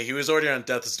mean, hey, he was already on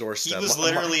death's doorstep. He was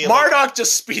literally... Marduk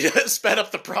just sped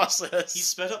up the process. He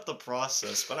sped up the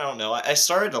process, but I don't know. I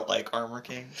started to like Armor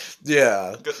King.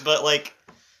 Yeah. But, like,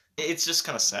 it's just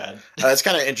kind of sad. It's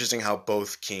kind of interesting how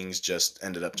both kings just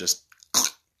ended up just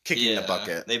kicking the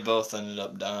bucket. They both ended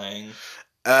up dying.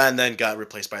 And then got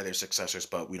replaced by their successors,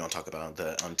 but we don't talk about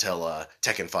that until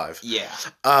Tekken 5. Yeah.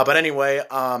 But anyway,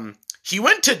 he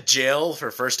went to jail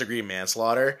for first-degree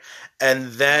manslaughter,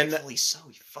 and then... Rightfully so,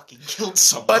 he fucking killed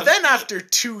someone. But then after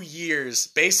 2 years,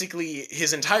 basically,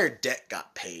 his entire debt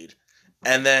got paid.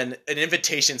 And then an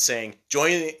invitation saying,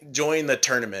 join the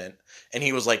tournament. And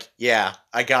he was like, yeah,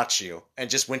 I got you. And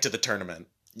just went to the tournament.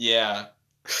 Yeah.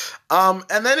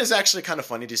 And then it's actually kind of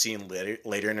funny to see in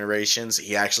later narrations,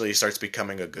 he actually starts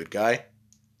becoming a good guy.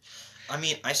 I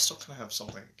mean, I still kind of have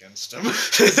something against him.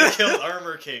 He killed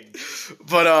Armor King.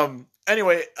 But,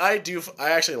 anyway, I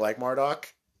actually like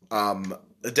Marduk.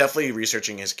 Definitely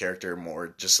researching his character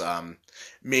more just,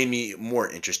 made me more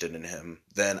interested in him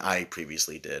than I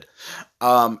previously did.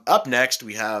 Up next,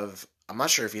 we have, I'm not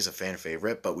sure if he's a fan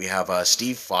favorite, but we have,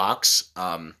 Steve Fox,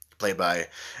 played by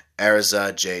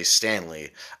Ariza J.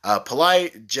 Stanley.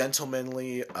 Polite,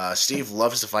 gentlemanly, Steve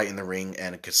loves to fight in the ring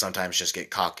and could sometimes just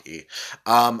get cocky.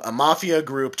 A mafia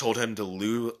group told him to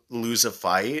lose a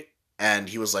fight, and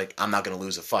he was like, I'm not going to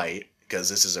lose a fight, because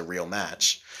this is a real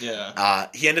match. Yeah.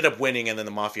 He ended up winning, and then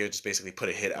the mafia just basically put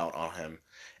a hit out on him.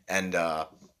 And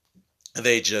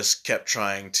they just kept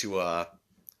trying to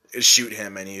shoot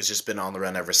him, and he's just been on the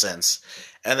run ever since.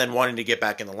 And then wanting to get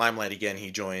back in the limelight again,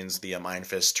 he joins the Iron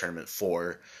Fist Tournament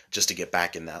 4 just to get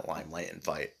back in that limelight and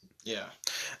fight. Yeah.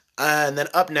 And then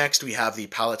up next, we have the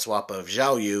palette swap of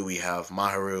Zhao Yu. We have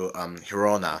Maharu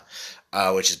Hirona,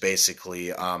 which is basically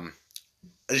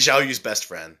Zhao Yu's best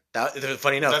friend.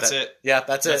 Funny enough. That's it. Yeah,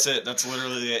 that's it. That's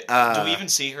literally it. Do we even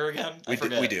see her again?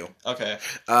 We do. Okay.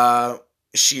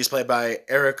 She's played by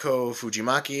Eriko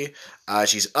Fujimaki.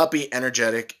 She's upbeat,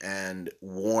 energetic, and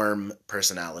warm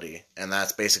personality. And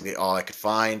that's basically all I could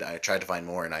find. I tried to find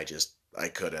more, and I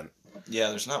couldn't. Yeah,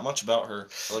 there's not much about her,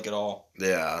 like, at all.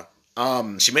 Yeah.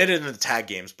 She made it into the tag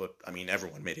games, but I mean,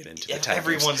 everyone made it into the tag games.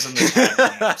 Everyone's in the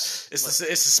tag games. It's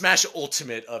the Smash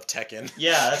Ultimate of Tekken.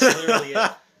 Yeah, that's literally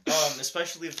it.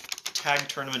 Especially Tag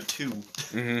Tournament 2.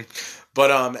 Mm-hmm.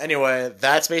 But anyway,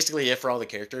 that's basically it for all the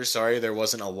characters. Sorry, there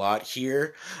wasn't a lot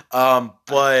here.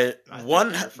 But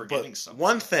one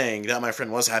thing that my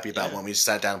friend was happy about when we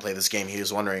sat down and played this game, he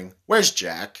was wondering, where's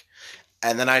Jack?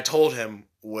 And then I told him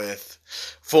with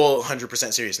full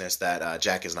 100% seriousness that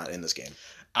Jack is not in this game.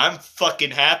 I'm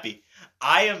fucking happy.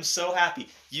 I am so happy.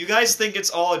 You guys think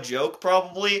it's all a joke,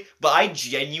 probably, but I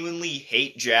genuinely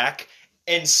hate Jack.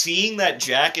 And seeing that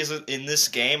Jack isn't in this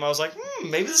game, I was like,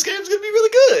 maybe this game's gonna be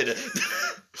really good.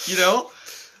 You know?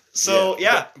 So,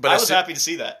 yeah, but I was happy to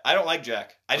see that. I don't like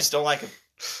Jack. I just don't like him.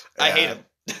 I hate him.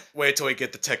 Wait till we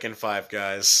get the Tekken 5,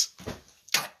 guys.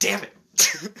 God damn it.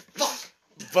 Fuck.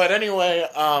 But anyway,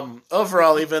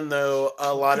 overall, even though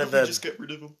a lot of the just get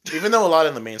rid of him. Even though a lot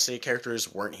of the mainstay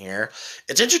characters weren't here,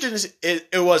 it's interesting.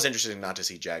 It was interesting not to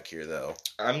see Jack here, though.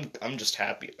 I'm just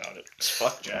happy about it.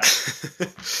 Fuck Jack.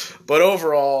 But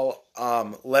overall,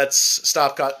 let's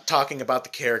stop talking about the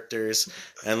characters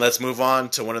and let's move on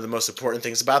to one of the most important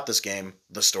things about this game: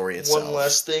 the story itself. One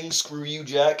last thing. Screw you,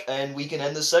 Jack, and we can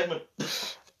end this segment.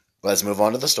 Let's move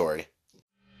on to the story.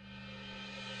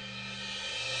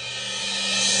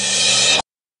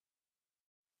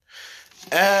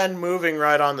 And moving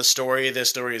right on the story, this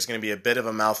story is going to be a bit of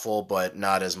a mouthful, but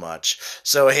not as much.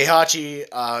 So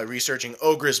Heihachi researching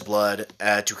Ogre's blood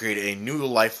to create a new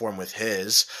life form with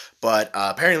his, but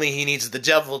apparently he needs the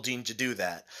Devil Gene to do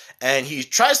that. And he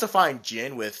tries to find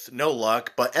Jin with no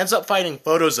luck, but ends up finding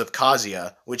photos of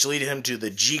Kazuya, which lead him to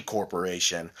the G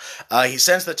Corporation. He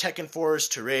sends the Tekken Force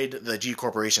to raid the G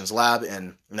Corporation's lab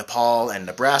in Nepal and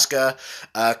Nebraska.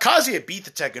 Kazuya beat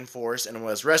the Tekken Force and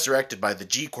was resurrected by the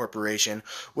G Corporation,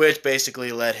 which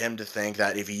basically led him to think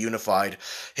that if he unified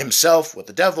himself with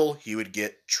the devil, he would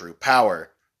get true power.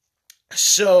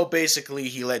 So basically,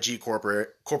 he let G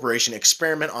Corporation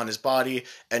experiment on his body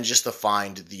and just to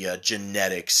find the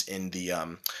genetics in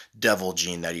the devil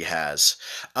gene that he has.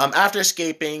 After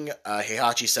escaping,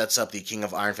 Heihachi sets up the King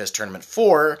of Iron Fist Tournament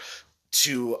 4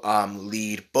 to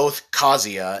lead both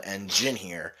Kazuya and Jin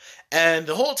here. And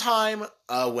the whole time,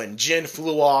 when Jin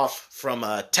flew off from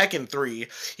Tekken 3,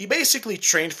 he basically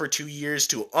trained for 2 years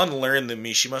to unlearn the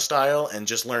Mishima style and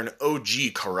just learn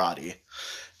OG karate.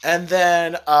 And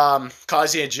then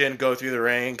Kazuya and Jin go through the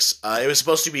ranks. It was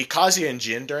supposed to be Kazuya and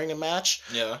Jin during a match,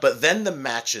 but then the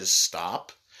matches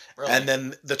stop. Really? And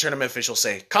then the tournament officials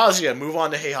say, Kazuya, move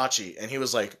on to Heihachi. And he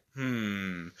was like,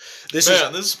 this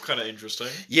is kind of interesting.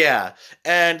 Yeah,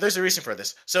 and there's a reason for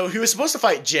this. So he was supposed to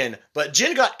fight Jin, but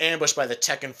Jin got ambushed by the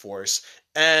Tekken Force.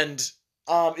 And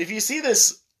if you see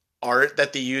this art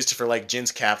that they used for like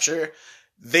Jin's capture,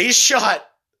 they shot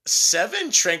 7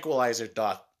 tranquilizer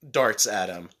darts at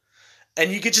him.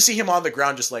 And you could just see him on the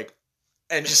ground just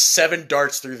 7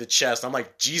 darts through the chest. I'm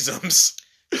like, Jesus.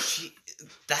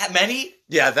 That many?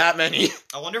 Yeah, that many.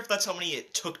 I wonder if that's how many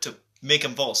it took to make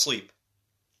him fall asleep.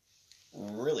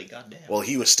 Really, goddamn. Well,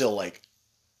 he was still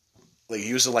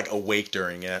he was awake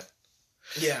during it.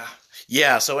 Yeah.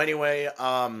 Yeah, so anyway,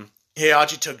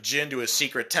 Heihachi took Jin to his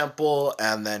secret temple,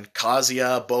 and then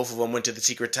Kazuya, both of them went to the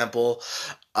secret temple.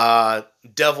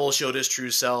 Devil showed his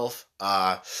true self.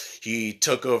 He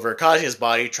took over Kazuya's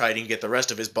body, tried to get the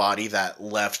rest of his body that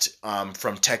left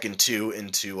from Tekken 2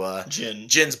 into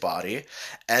Jin's body.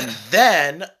 And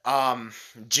then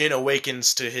Jin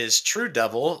awakens to his true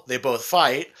devil. They both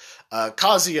fight.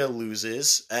 Kazuya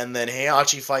loses, and then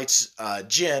Heihachi fights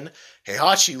Jin.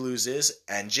 Heihachi loses,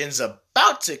 and Jin's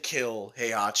about to kill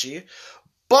Heihachi,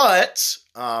 but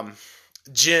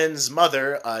Jin's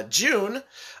mother, June,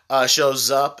 shows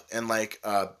up in kind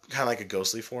of like a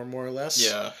ghostly form, more or less.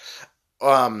 Yeah.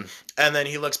 And then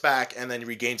he looks back, and then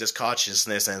regains his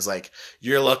consciousness, and is like,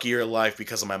 "You're lucky you're alive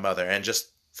because of my mother," and just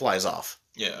flies off.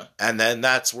 Yeah. And then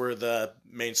that's where the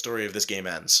main story of this game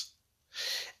ends.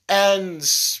 And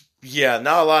yeah,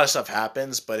 not a lot of stuff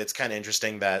happens, but it's kind of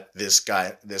interesting that this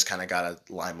kind of got a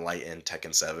limelight in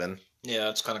Tekken 7. Yeah,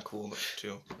 it's kind of cool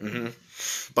too. Mm-hmm.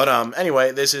 But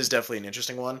anyway, this is definitely an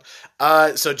interesting one.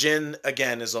 So Jin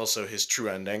again is also his true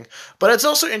ending, but it's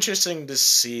also interesting to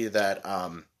see that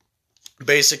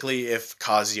basically if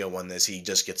Kazuya won this, he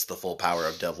just gets the full power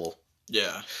of Devil.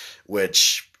 Yeah.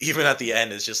 Which even at the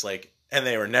end is just like, and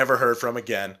they were never heard from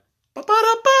again.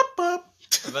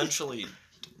 Eventually,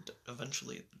 the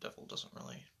Devil doesn't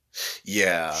really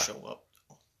show up.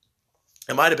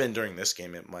 It might have been during this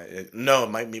game. It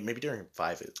might be maybe during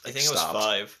 5. I think it was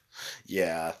 5.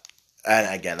 Yeah,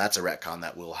 and again, that's a retcon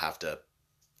that we'll have to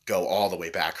go all the way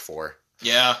back for.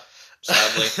 Yeah,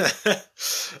 sadly.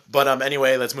 But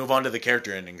anyway, let's move on to the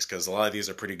character endings because a lot of these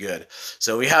are pretty good.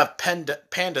 So we have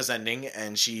Panda's ending,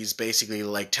 and she's basically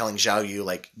like telling Xiao Yu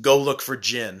like, go look for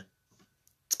Jin.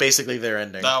 It's basically their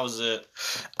ending. That was it.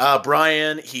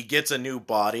 Brian, he gets a new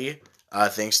body.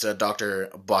 Thanks to Dr.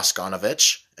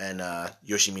 Boskanovich and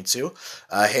Yoshimitsu.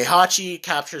 Heihachi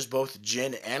captures both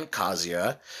Jin and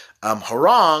Kazuya.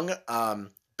 Harang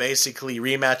basically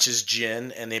rematches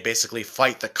Jin, and they basically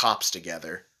fight the cops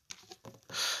together.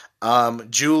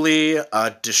 Julie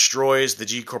destroys the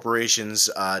G Corporation's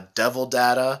devil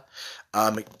data.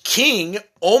 King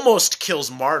almost kills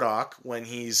Marduk when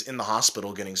he's in the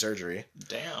hospital getting surgery.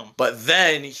 Damn. But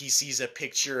then he sees a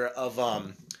picture of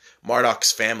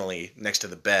Marduk's family next to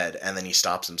the bed, and then he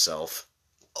stops himself.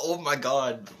 Oh my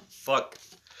god! Fuck.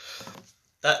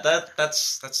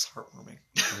 That's heartwarming.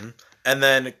 Mm-hmm. And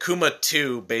then Kuma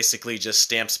 2 basically just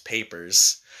stamps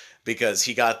papers because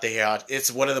he got the.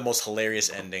 It's one of the most hilarious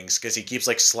endings because he keeps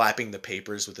like slapping the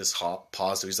papers with his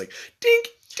paws, so he's like dink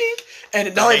dink,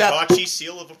 and not only that, Heihachi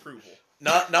seal of approval.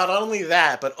 Not only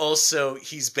that, but also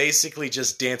he's basically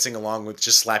just dancing along with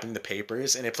just slapping the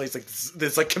papers, and it plays like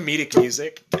this like comedic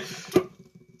music.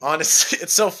 Honestly,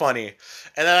 it's so funny.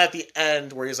 And then at the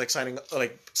end, where he's like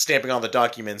stamping on the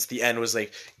documents, the end was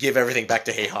like give everything back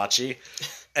to Heihachi,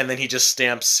 and then he just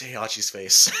stamps Heihachi's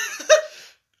face.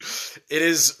 It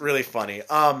is really funny.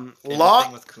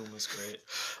 Law with Kuma's great.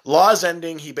 Law's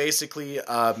ending, he basically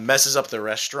messes up the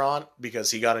restaurant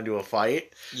because he got into a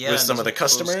fight with some of the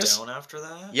customers. Down after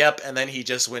that? Yep, and then he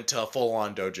just went to a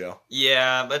full-on dojo.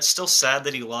 Yeah, but it's still sad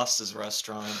that he lost his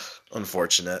restaurant.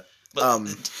 Unfortunate. But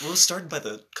it was started by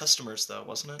the customers, though,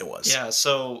 wasn't it? It was. Yeah,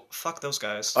 so fuck those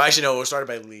guys. Oh, actually, no, it was started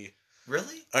by Lee.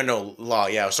 Really? Oh, no, Law.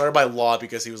 Yeah, it was started by Law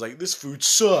because he was like, this food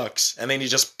sucks. And then he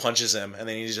just punches him, and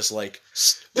then he's just like,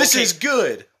 this is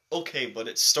good. Okay, but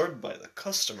it started by the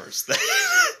customers.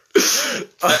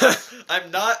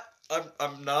 I'm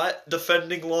not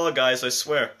defending Law, guys. I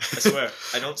swear.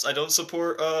 I don't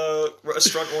support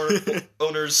restaurant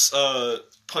owners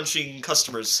punching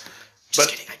customers. Just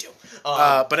kidding, I do.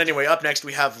 But anyway, up next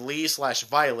we have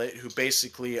Lee/Violet, who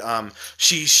basically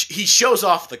he shows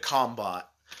off the combat,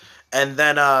 and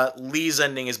then Lee's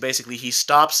ending is basically he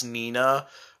stops Nina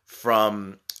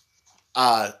from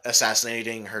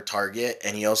assassinating her target,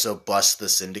 and he also busts the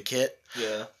syndicate.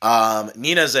 Yeah.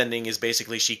 Nina's ending is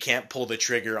basically she can't pull the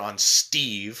trigger on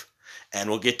Steve, and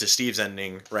we'll get to Steve's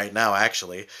ending right now,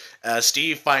 actually.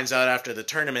 Steve finds out after the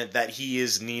tournament that he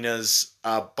is Nina's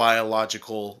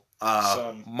biological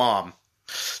mom.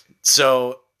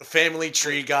 So, family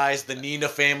tree, guys, the Nina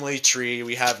family tree.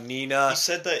 We have Nina. He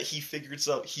said that he figures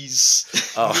out he's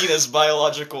Nina's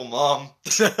biological mom.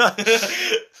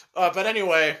 But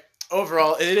anyway,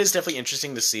 overall, it is definitely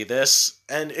interesting to see this.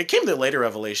 And it came to later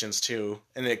revelations, too,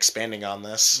 and expanding on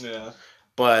this. Yeah.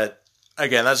 But,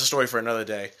 again, that's a story for another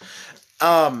day.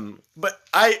 But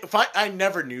I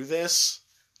never knew this,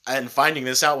 and finding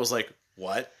this out was like,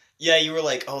 what? Yeah, you were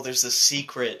like, oh, there's this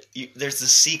secret. There's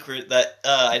this secret that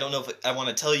I don't know if I want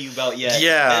to tell you about yet.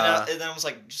 Yeah. And then I was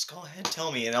like, just go ahead,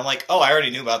 tell me. And I'm like, oh, I already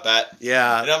knew about that.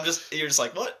 Yeah. And you're just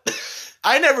like, what?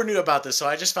 I never knew about this, so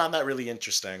I just found that really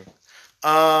interesting.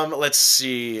 Let's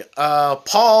see.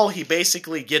 Paul, he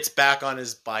basically gets back on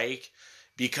his bike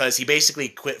because he basically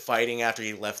quit fighting after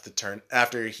he left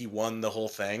after he won the whole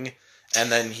thing.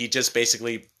 And then he just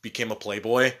basically became a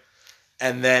playboy.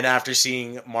 And then after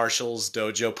seeing Marshall's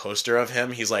dojo poster of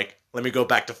him, he's like, let me go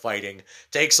back to fighting.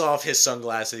 Takes off his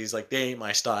sunglasses. He's like, they ain't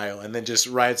my style. And then just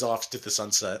rides off to the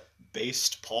sunset.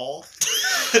 Based Paul?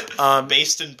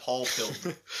 Based in Paul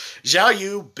Pilgrim. Xiao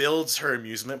Yu builds her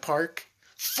amusement park.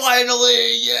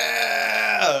 Finally!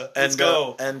 Yeah! Let's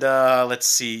go. And let's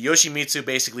see. Yoshimitsu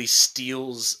basically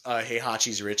steals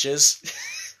Heihachi's riches.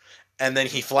 And then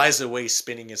he flies away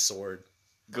spinning his sword.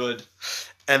 Good.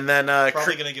 And then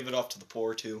probably gonna give it off to the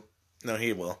poor too. No,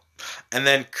 he will. And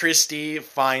then Christy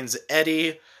finds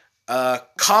Eddie.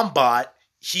 Combat,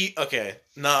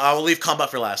 No, I will leave combat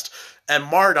for last. And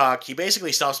Marduk, he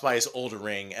basically stops by his old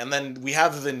ring, and then we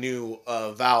have the new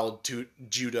Val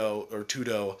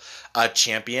Tudo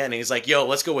champion, and he's like, "Yo,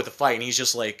 let's go with the fight." And he's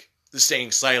just like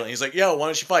staying silent. He's like, "Yo, why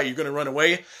don't you fight? You're gonna run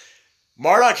away?"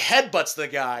 Marduk headbutts the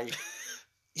guy.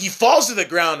 He falls to the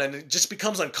ground and just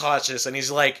becomes unconscious, and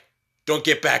he's like, "Don't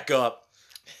get back up."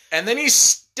 And then he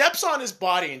steps on his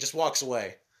body and just walks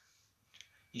away.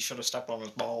 He should have stepped on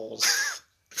his balls.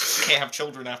 Can't have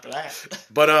children after that.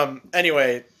 But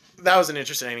anyway, that was an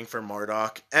interesting ending for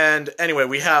Marduk. And anyway,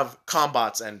 we have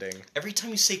Combat's ending. Every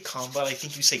time you say combat, I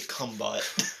think you say combat.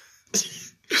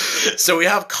 So we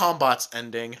have Combat's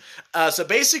ending. So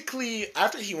basically,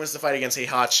 after he wins the fight against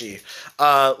Heihachi,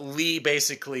 Lee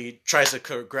basically tries to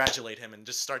congratulate him and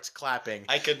just starts clapping.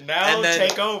 I could now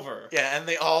take over. Yeah, and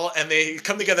they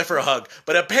come together for a hug.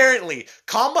 But apparently,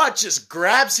 Combat just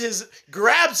grabs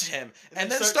him and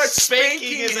then starts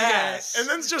spanking his ass. And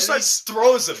then just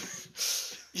throws him.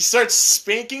 He starts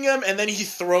spanking him, and then he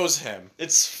throws him.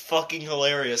 It's fucking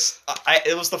hilarious.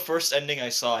 It was the first ending I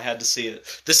saw. I had to see it.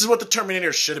 This is what the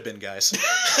Terminator should have been, guys.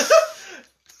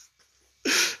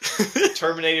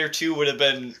 Terminator 2 would have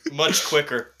been much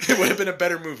quicker. It would have been a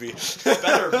better movie.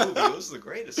 Better movie. It was the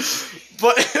greatest movie.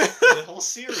 But the whole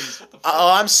series. What the fuck?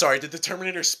 Oh, I'm sorry. Did the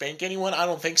Terminator spank anyone? I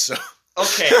don't think so.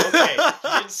 Okay. He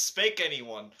didn't spank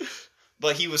anyone.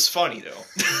 But he was funny, though.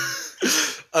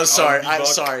 I'm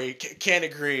sorry. Can't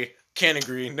agree.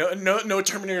 No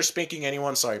Terminator spanking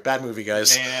anyone. Sorry. Bad movie,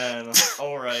 guys. Man.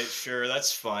 Alright, sure.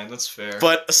 That's fine. That's fair.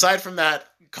 But aside from that,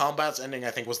 Combat's ending,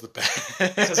 I think, was the best.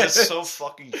 Because it's so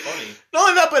fucking funny. Not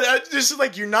only that, but just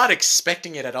like, you're not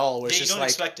expecting it at all. Which you don't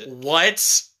expect it.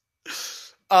 What?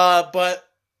 But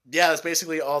yeah, that's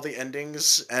basically all the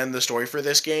endings and the story for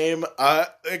this game.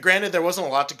 Granted, there wasn't a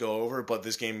lot to go over, but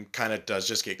this game kind of does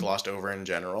just get glossed over in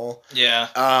general. Yeah.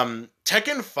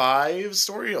 Tekken 5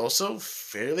 story also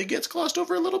fairly gets glossed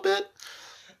over a little bit.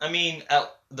 I mean,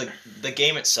 the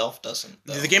game itself doesn't.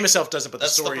 Though. The game itself doesn't, but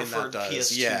that's the story the in that does.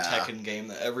 PS2 yeah. Tekken game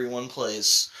that everyone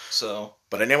plays. So.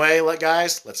 But anyway,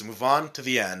 guys, let's move on to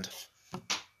the end.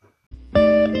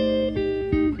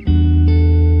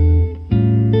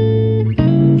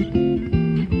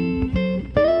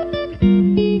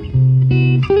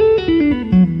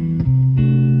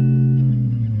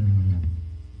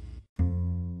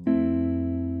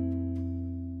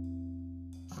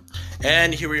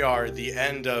 And here we are, the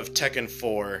end of Tekken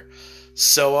 4.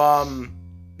 So,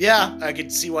 yeah, I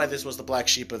could see why this was the black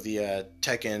sheep of the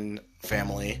Tekken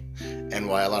family, and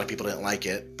why a lot of people didn't like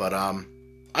it, but, I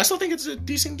still think it's a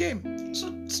decent game.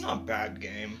 It's not a bad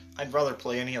game. I'd rather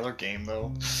play any other game,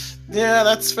 though. Yeah,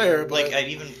 that's fair, but... Like, I'd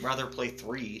even rather play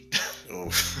 3.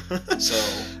 Oh.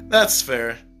 So... That's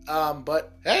fair.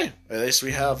 But, hey, at least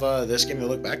we have, this game to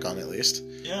look back on, at least.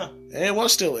 Yeah. And it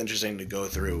was still interesting to go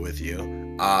through with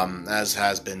you, as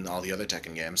has been all the other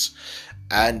Tekken games.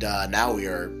 And, now we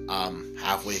are,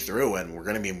 halfway through, and we're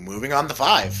gonna be moving on to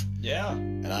 5. Yeah.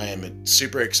 And I am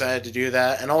super excited to do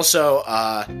that. And also,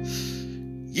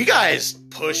 you guys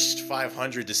pushed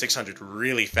 500 to 600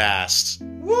 really fast.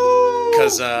 Woo!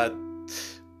 Because,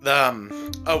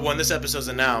 when this episode's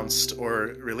announced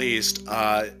or released,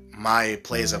 my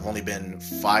plays have only been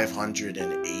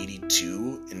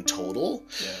 582 in total.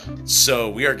 Yeah. So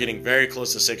we are getting very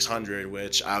close to 600,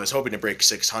 which I was hoping to break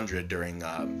 600 during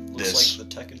this. Looks like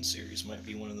the Tekken series might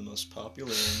be one of the most popular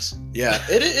ones. Yeah,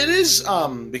 it is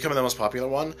becoming the most popular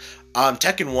one.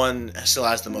 Tekken 1 still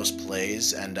has the most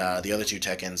plays, and the other two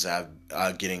Tekkens have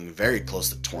getting very close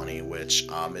to 20, which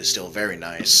is still very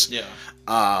nice. Yeah.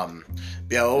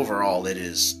 Yeah, overall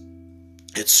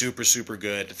it's super, super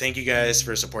good. Thank you guys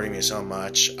for supporting me so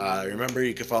much. Remember,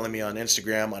 you can follow me on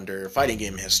Instagram under Fighting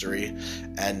Game History.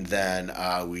 And then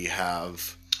we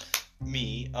have...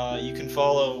 Me. You can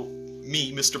follow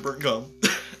me, Mr.Gum.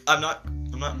 I'm not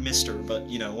Mr., but,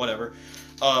 whatever.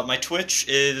 My Twitch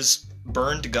is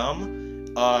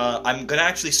FT.BurntGum. I'm going to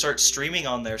actually start streaming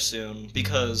on there soon,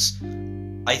 because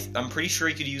I'm pretty sure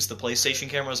you could use the PlayStation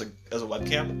camera as a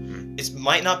webcam. Mm-hmm. It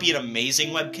might not be an amazing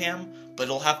webcam, but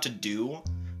it'll have to do,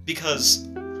 because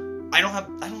I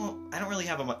don't really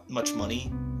have much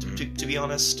money to be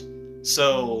honest.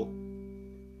 So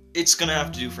it's gonna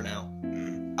have to do for now.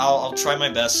 I'll try my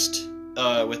best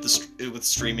with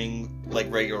streaming like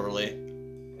regularly,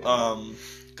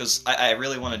 because I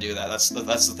really want to do that. That's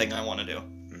the thing I want to do.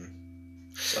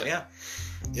 So yeah.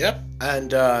 Yep.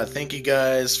 And thank you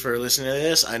guys for listening to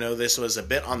this. I know this was a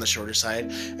bit on the shorter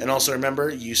side. And also remember,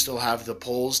 you still have the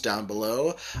polls down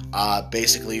below,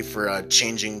 basically for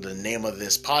changing the name of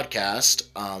this podcast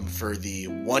for the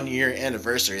 1 year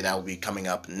anniversary that will be coming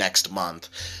up next month.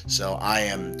 So I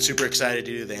am super excited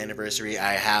to do the anniversary.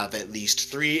 I have at least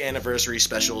 3 anniversary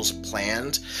specials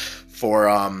planned for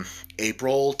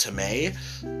April to May,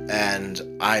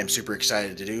 and I am super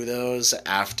excited to do those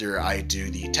after I do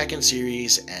the Tekken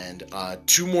series and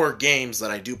 2 more games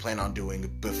that I do plan on doing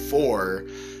before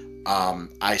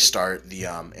I start the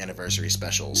anniversary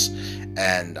specials,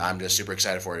 and I'm just super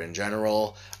excited for it in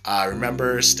general.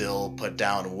 Remember, still put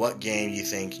down what game you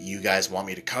think you guys want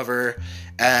me to cover,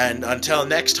 and until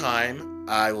next time,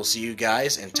 I will see you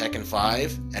guys in Tekken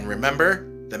 5, and remember,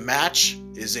 the match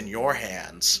is in your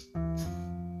hands.